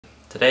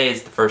Today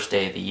is the first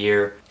day of the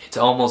year. It's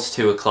almost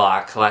 2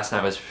 o'clock. Last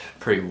night was a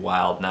pretty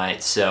wild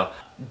night, so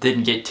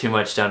didn't get too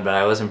much done, but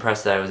I was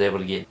impressed that I was able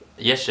to get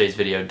yesterday's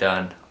video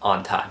done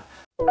on time.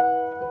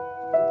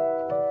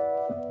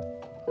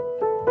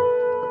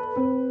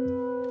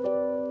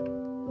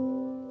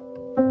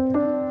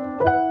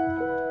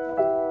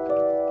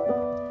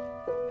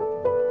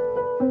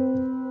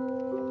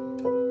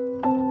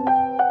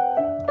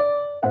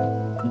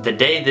 The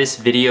day this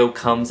video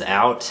comes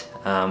out,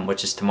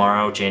 which is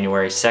tomorrow,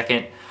 January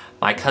 2nd,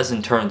 my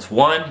cousin turns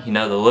 1, you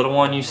know, the little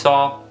one you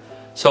saw.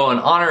 So in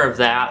honor of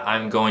that,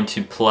 I'm going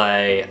to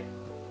play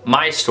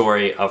my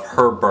story of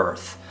her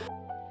birth.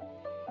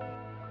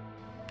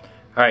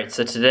 Alright,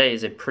 so today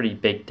is a pretty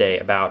big day.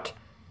 About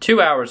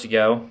 2 hours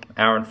ago,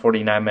 hour and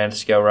 49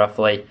 minutes ago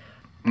roughly,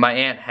 my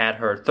aunt had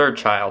her 3rd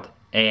child,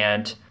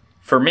 and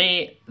for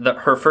me,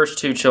 her first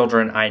 2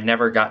 children I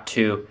never got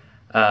to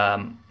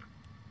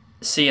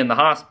see in the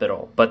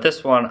hospital, but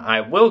this one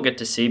I will get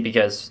to see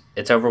because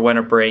it's over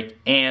winter break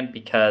and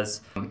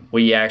because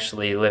we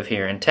actually live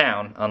here in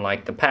town,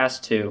 unlike the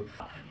past 2.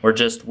 We're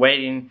just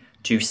waiting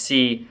to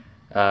see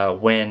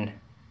when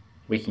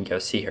we can go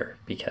see her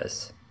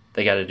because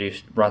they got to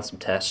run some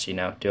tests, you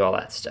know, do all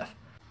that stuff.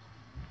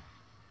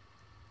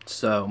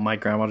 So my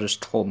grandma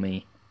just told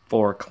me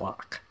 4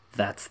 o'clock.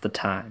 That's the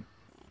time.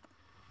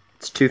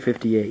 It's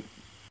 2:58.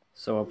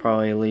 So I'll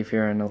probably leave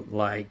here in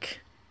like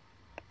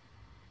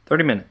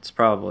 30 minutes,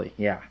 probably,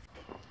 yeah.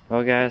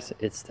 Well guys,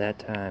 it's that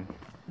time.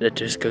 Let's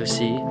just go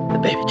see the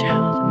baby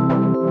child.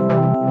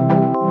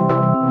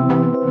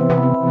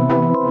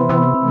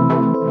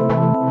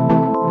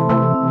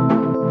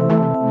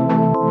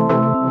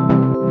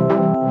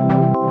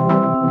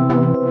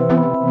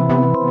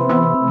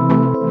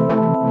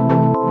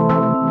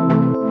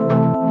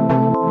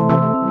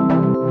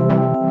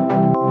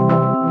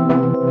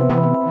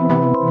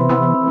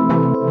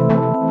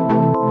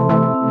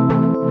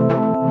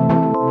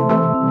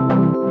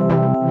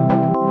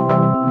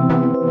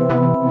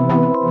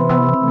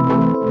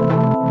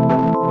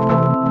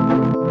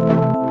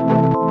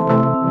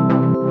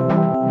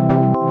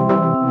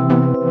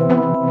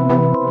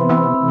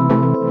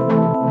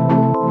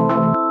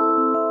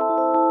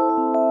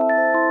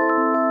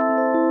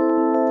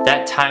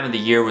 That time of the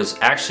year was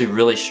actually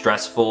really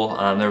stressful.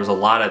 There was a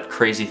lot of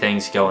crazy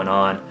things going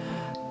on.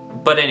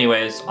 But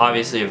anyways,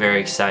 obviously a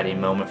very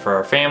exciting moment for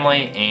our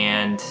family,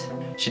 and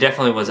she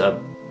definitely was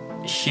a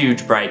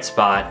huge bright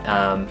spot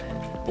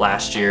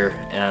last year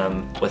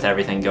with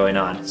everything going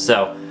on.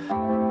 So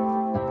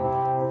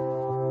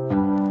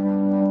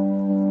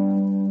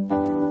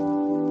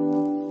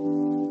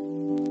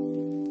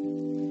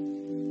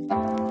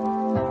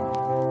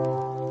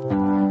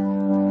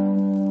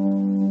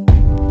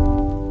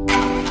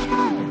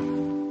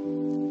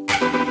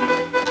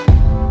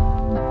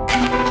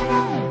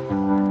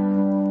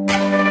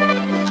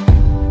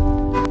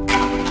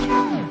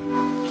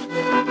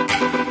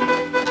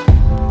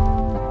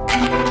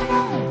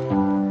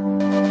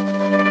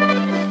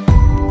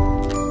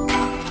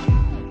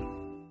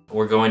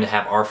we're going to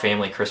have our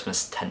family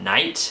Christmas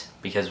tonight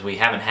because we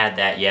haven't had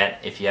that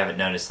yet. If you haven't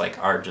noticed, like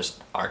our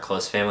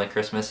close family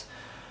Christmas.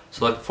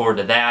 So looking forward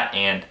to that.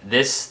 And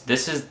this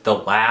is the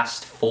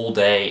last full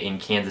day in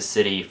Kansas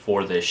City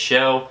for this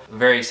show. I'm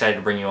very excited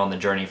to bring you on the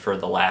journey for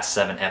the last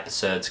 7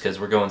 episodes because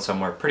we're going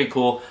somewhere pretty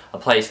cool, a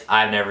place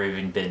I've never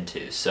even been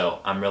to. So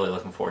I'm really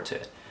looking forward to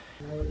it.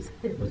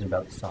 It was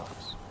about the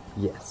sauce.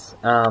 Yes.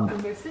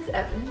 This is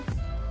Evan.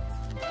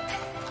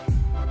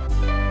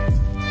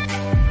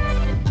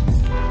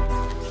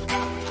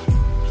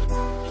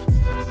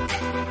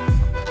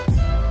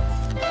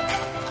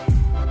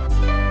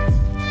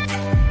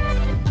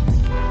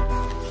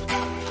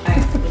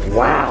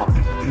 Wow,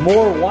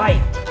 more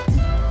white.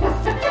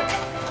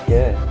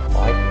 Good,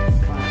 white.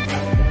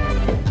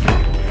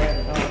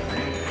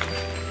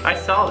 I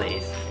saw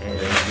these. And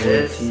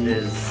this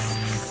is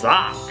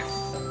socks.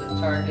 The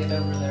Target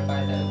over there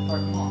by the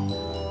Park Mall.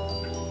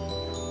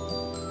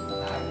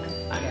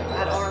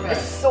 That arm is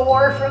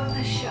sore from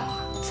the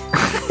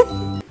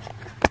shot.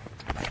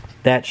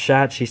 That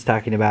shot she's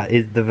talking about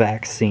is the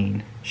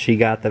vaccine. She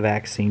got the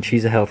vaccine.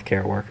 She's a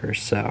healthcare worker,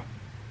 so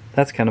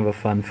that's kind of a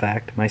fun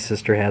fact. My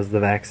sister has the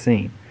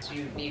vaccine.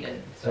 You need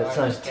it. So that's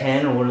size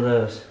 10, or what are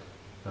those?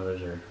 Oh,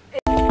 those are...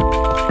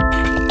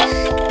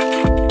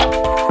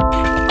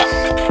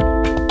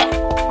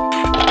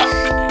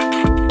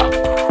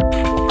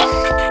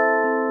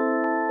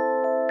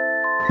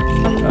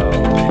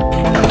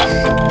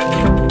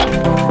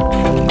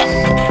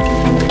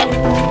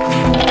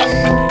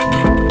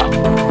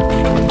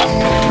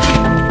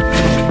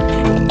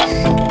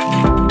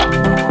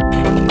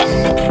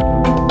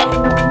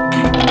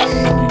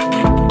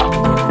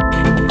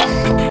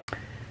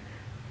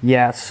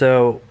 Yeah,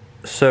 so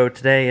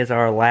today is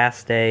our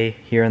last day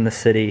here in the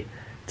city.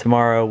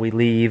 Tomorrow we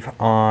leave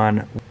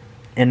on,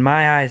 in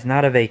my eyes,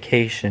 not a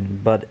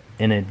vacation, but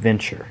an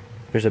adventure.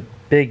 There's a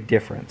big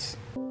difference.